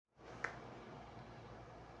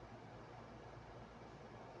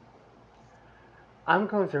I'm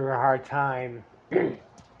going through a hard time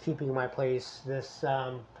keeping my place, this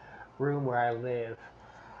room where I live.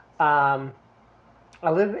 Um,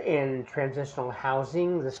 I live in transitional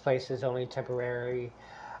housing. This place is only temporary.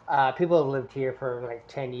 People have lived here for like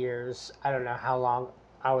 10 years. I don't know how long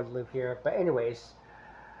I would live here. But, anyways,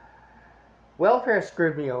 welfare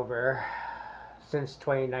screwed me over since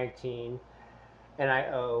 2019, and I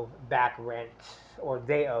owe back rent, or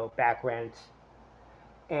they owe back rent.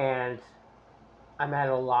 And I'm at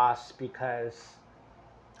a loss because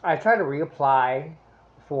I tried to reapply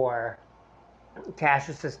for cash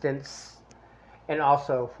assistance and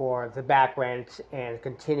also for the back rent and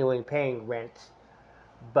continuing paying rent,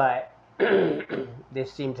 but they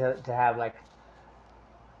seem to have like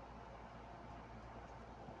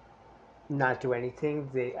not do anything.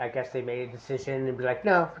 I guess they made a decision and be like,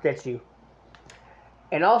 no, forget you.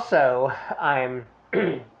 And also, I'm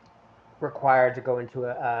required to go into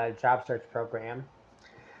a job search program.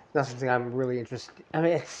 That's something I'm really interested. I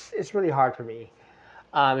mean, it's really hard for me.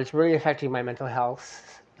 It's really affecting my mental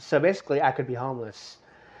health. So basically, I could be homeless.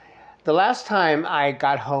 The last time I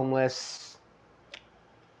got homeless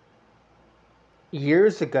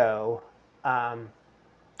years ago, um,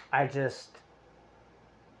 I just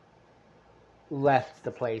left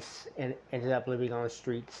the place and ended up living on the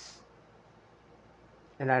streets.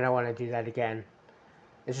 And I don't want to do that again.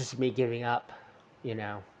 It's just me giving up, you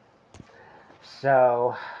know.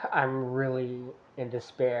 So I'm really in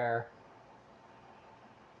despair.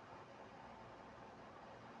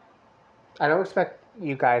 I don't expect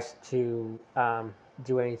you guys to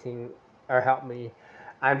do anything or help me.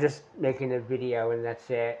 I'm just making a video and that's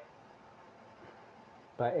it.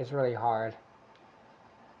 But it's really hard.